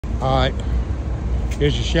All right,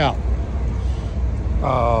 here's your shout.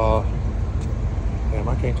 Damn,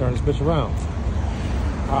 I can't turn this bitch around.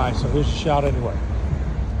 All right, so here's your shout anyway.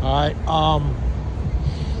 All right,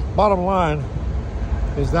 bottom line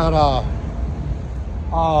is that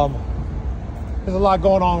there's a lot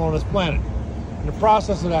going on this planet. In the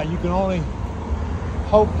process of that, you can only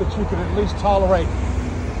hope that you can at least tolerate,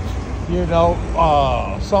 you know,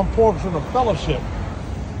 some portion of fellowship,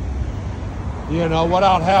 you know,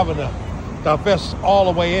 without having to divest all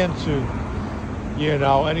the way into, you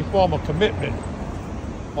know, any form of commitment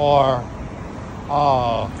or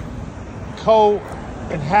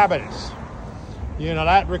co-inhabitants. You know,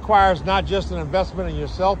 that requires not just an investment in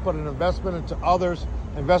yourself, but an investment into others,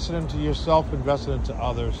 invested into yourself, invested into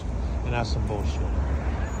others, and that's some bullshit.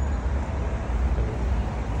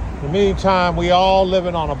 In the meantime, we all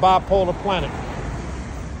living on a bipolar planet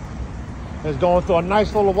that's going through a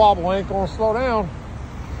nice little wobble. Ain't going to slow down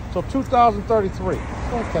till 2033.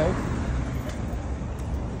 Okay.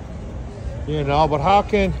 You know, but how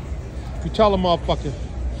can you tell a motherfucker,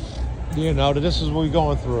 you know, that this is what we're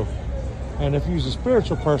going through? And if you're a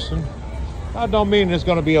spiritual person, that don't mean it's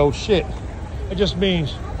going to be oh shit. It just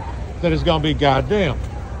means that it's going to be goddamn.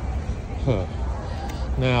 Huh.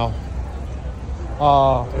 Now,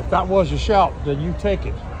 if that was your shout, then you take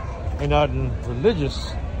it. Ain't nothing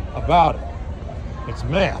religious about it. It's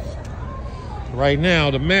math. Right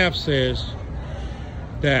now, the math says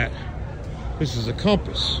that this is a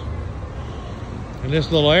compass. And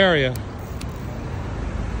this little area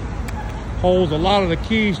holds a lot of the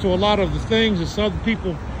keys to a lot of the things that some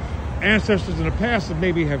people, ancestors in the past, have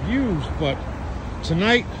maybe have used. But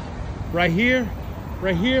tonight, right here,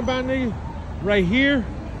 my nigga, right here,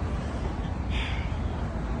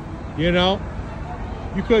 you know,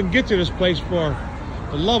 you couldn't get to this place for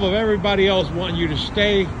the love of everybody else wanting you to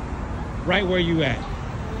stay right where you at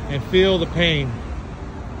and feel the pain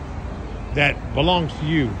that belongs to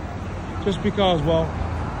you. Just because, well,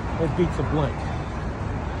 it beats a blank.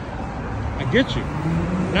 I get you.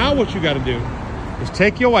 Now what you got to do is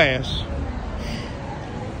take your ass.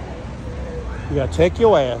 You got to take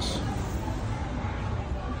your ass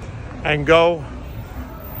and go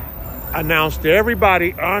announce to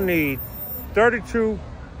everybody, I need 32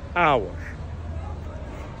 hours,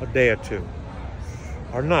 a day or two,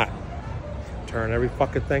 or not. Turn every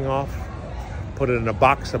fucking thing off, put it in a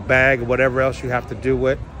box, a bag, or whatever else you have to do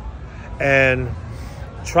with, and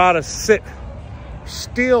try to sit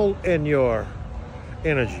still in your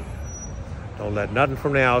energy. Don't let nothing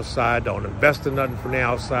from the outside. Don't invest in nothing from the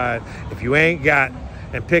outside. If you ain't got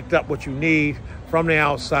and picked up what you need from the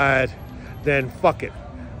outside, then fuck it.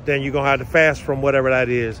 Then you're going to have to fast from whatever that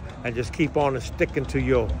is and just keep on and sticking to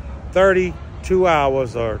your 32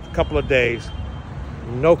 hours or a couple of days.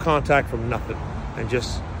 No contact from nothing. And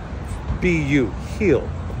just be you. Heal.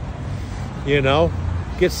 You know?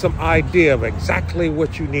 Get some idea of exactly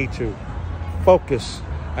what you need to focus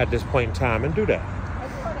at this point in time and do that.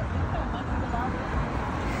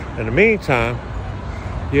 In the meantime,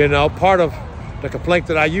 you know, part of the complaint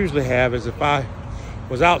that I usually have is if I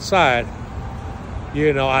was outside,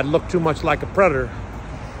 you know, I'd look too much like a predator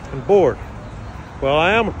and bored. Well,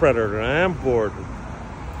 I am a predator and I am bored.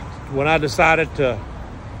 When I decided to,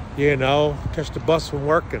 you know, catch the bus from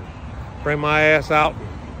work and bring my ass out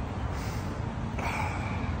and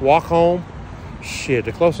walk home, shit,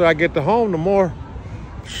 the closer I get to home, the more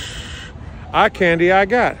eye candy I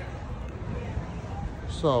got.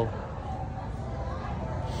 So,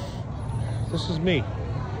 this is me.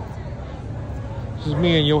 This is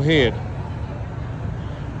me in your head.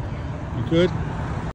 You good?